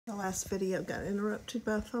The last video got interrupted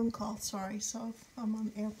by a phone call, sorry, so I'm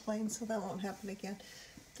on airplane, so that won't happen again.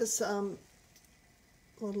 This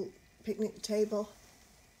little picnic table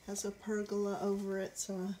has a pergola over it,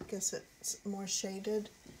 so I guess it's more shaded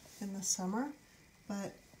in the summer,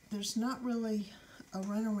 but there's not really a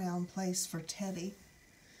runaround place for Teddy,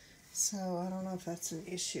 so I don't know if that's an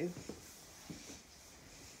issue.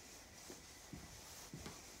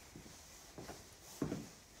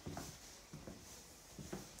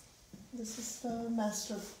 This is the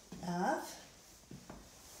master bath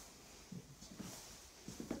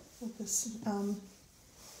with this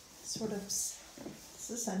this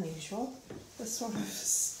is unusual, this sort of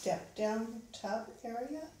step down tub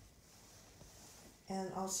area,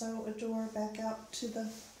 and also a door back out to the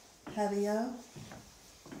patio,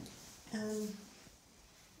 and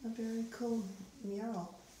a very cool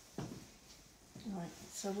mural. Alright,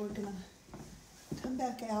 so we're gonna come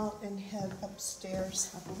back out and head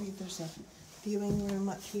upstairs. I believe there's a viewing room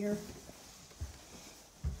up here.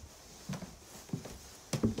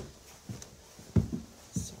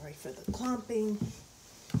 Sorry for the clumping.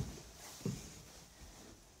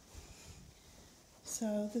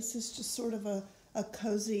 So this is just sort of a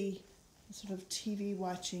cozy sort of TV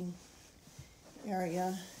watching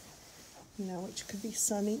area, you know, which could be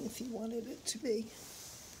sunny if you wanted it to be.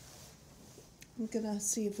 I'm gonna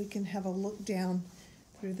see if we can have a look down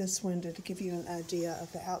through this window to give you an idea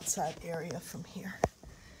of the outside area from here.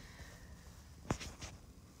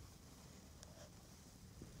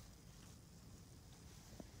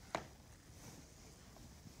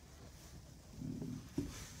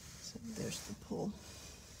 So there's the pool.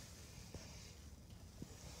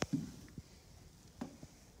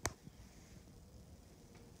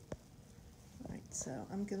 All right, so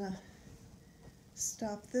I'm gonna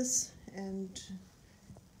stop this and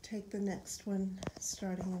take the next one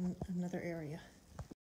starting in another area.